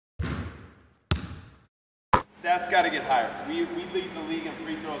That's got to get higher. We lead the league in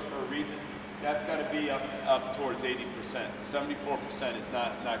free throws for a reason. That's got to be up towards 80%. 74% is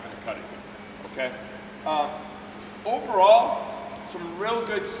not going to cut it here. Okay. Overall, some real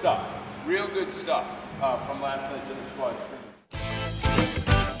good stuff. Real good stuff from last night's inter-squad scrimmage.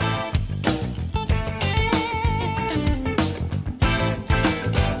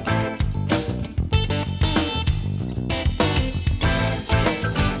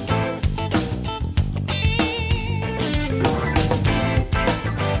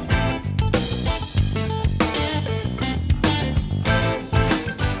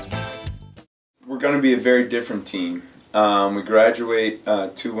 We're going to be a very different team. We graduate 2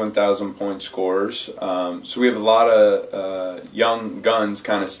 1,000-point scorers, so we have a lot of young guns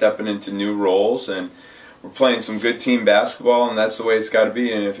kind of stepping into new roles, and we're playing some good team basketball, and that's the way it's got to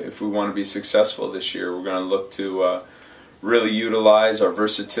be. And if we want to be successful this year, we're going to look to really utilize our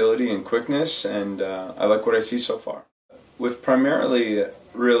versatility and quickness, and I like what I see so far. With primarily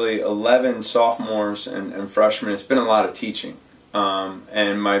really 11 sophomores and freshmen, it's been a lot of teaching,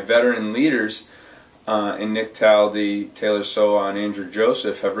 and my veteran leaders and Nick Taldy, Taylor Soa, and Andrew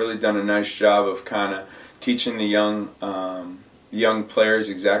Joseph have really done a nice job of kind of teaching the young players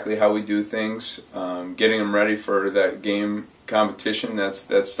exactly how we do things, getting them ready for that game competition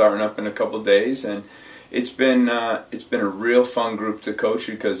that's starting up in a couple days, and it's been a real fun group to coach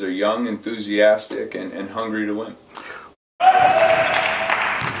because they're young, enthusiastic, and hungry to win.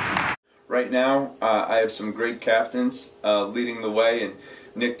 Right now, I have some great captains leading the way, and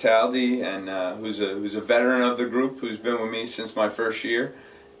Nick Taldy, and who's a veteran of the group, who's been with me since my first year,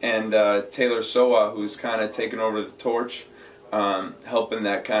 and Taylor Soa, who's kind of taken over the torch, helping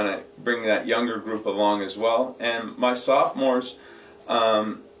that kind of bring that younger group along as well. And my sophomores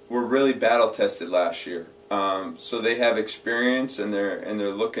were really battle tested last year, so they have experience, and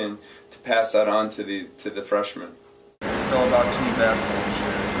they're looking to pass that on to the freshmen. It's all about team basketball this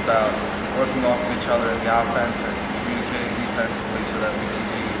year. It's about working off of each other in the offense and communicating defensively so that we can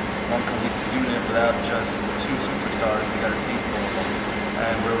be one cohesive unit without just 2 superstars. We got a team full of them,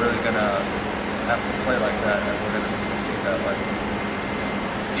 and we're really gonna have to play like that, and we're gonna succeed that way.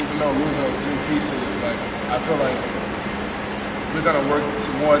 Even though losing those 3 pieces, like I feel like we're gonna work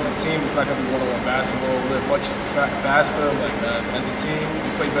more as a team. It's not gonna be one-on-one basketball. We're much faster. Like as a team,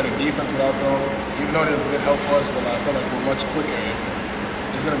 we play better defense without them. Even though there's good help for us, but I feel like we're much quicker.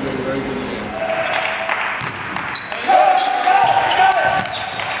 It's gonna be a very good year.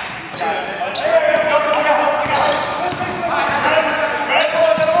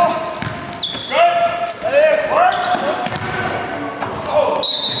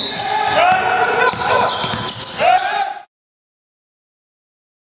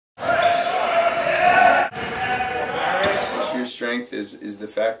 Strength is the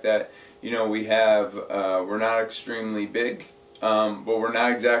fact that we have we're not extremely big, but we're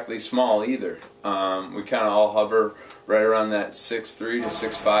not exactly small either. We kind of all hover right around that 6'3" to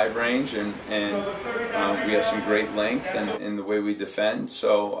 6'5" range, and we have some great length in the way we defend.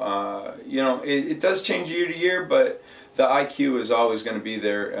 So it does change year to year, but the IQ is always going to be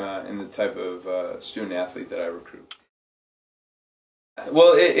there in the type of student athlete that I recruit.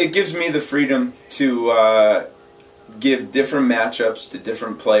 Well, it gives me the freedom to give different matchups to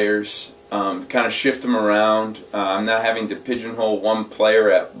different players, kind of shift them around. I'm not having to pigeonhole one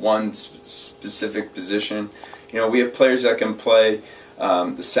player at one specific position. We have players that can play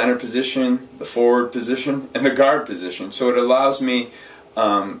the center position, the forward position, and the guard position. So it allows me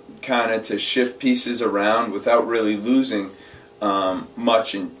kind of to shift pieces around without really losing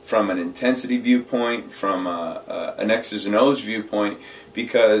much from an intensity viewpoint, from an X's and O's viewpoint,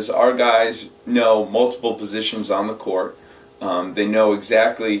 because our guys know multiple positions on the court. They know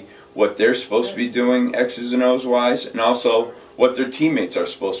exactly what they're supposed to be doing X's and O's wise, and also what their teammates are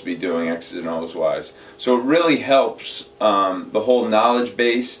supposed to be doing X's and O's wise. So it really helps the whole knowledge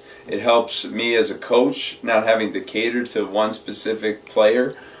base. It helps me as a coach not having to cater to one specific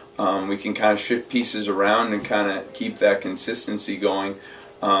player. We can kind of shift pieces around and kind of keep that consistency going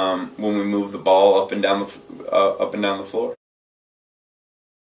when we move the ball up and down the floor.